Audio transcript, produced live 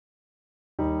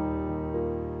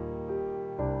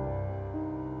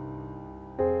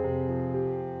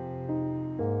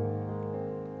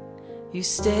You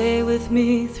stay with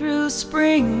me through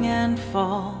spring and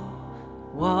fall,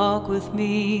 walk with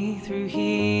me through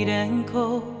heat and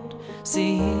cold.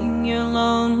 Seeing your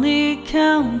lonely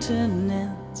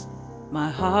countenance, my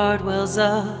heart wells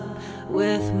up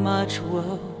with much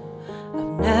woe.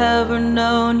 I've never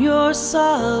known your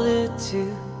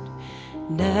solitude,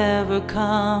 never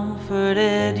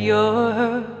comforted your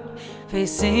hurt.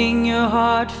 Facing your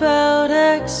heartfelt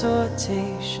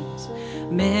exhortations,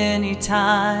 many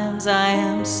times I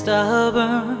am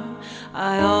stubborn.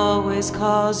 I always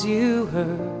cause you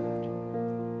hurt,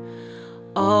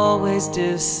 always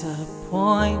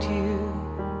disappoint you.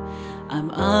 I'm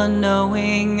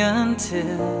unknowing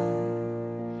until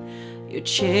your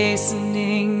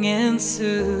chastening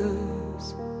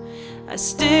ensues. I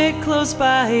stick close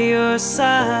by your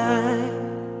side,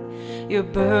 your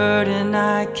burden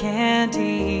I can't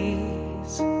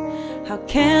ease. How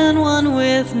can one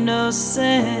with no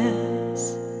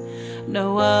sense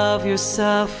know of your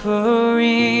suffering?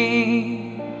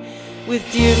 With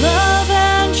dear love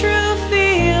and true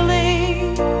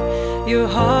feeling, your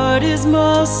heart is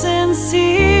most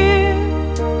sincere.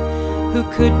 Who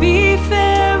could be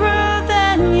fairer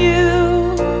than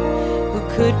you? Who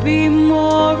could be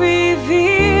more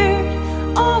revered?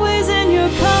 Always in your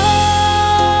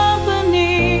company,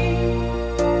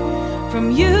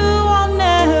 from you I'll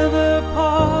never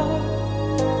part.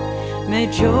 May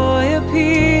joy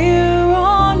appear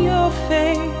on your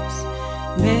face,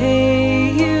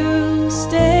 may you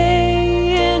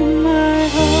stay in my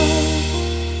heart.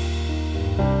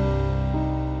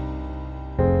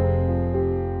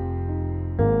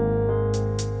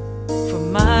 For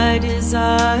my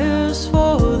desires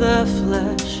for the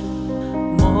flesh,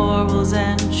 morals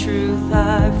and truth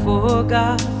I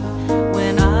forgot.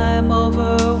 When I'm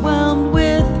overwhelmed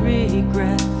with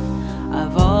regret,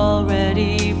 I've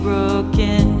already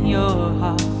broken your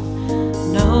heart.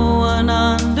 No one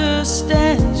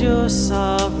understands your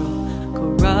sorrow.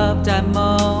 Corrupt I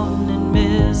moan in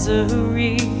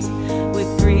miseries. With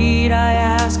greed I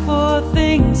ask for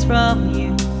things from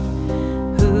you.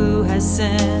 Who has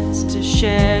sense to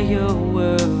share your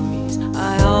worries?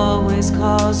 I always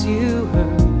cause you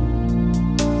hurt,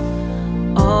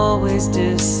 always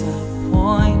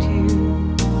disappoint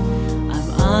you. I'm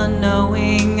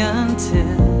unknowing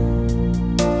until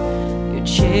your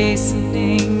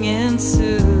chastening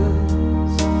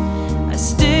ensues. I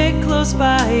stick close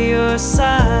by your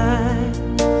side,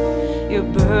 your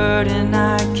burden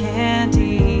I can't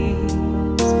ease.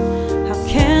 How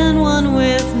can one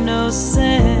with no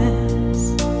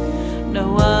sense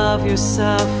know of your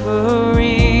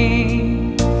suffering?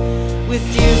 With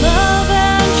dear love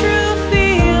and true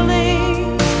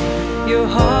feeling, your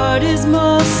heart is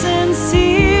most sincere.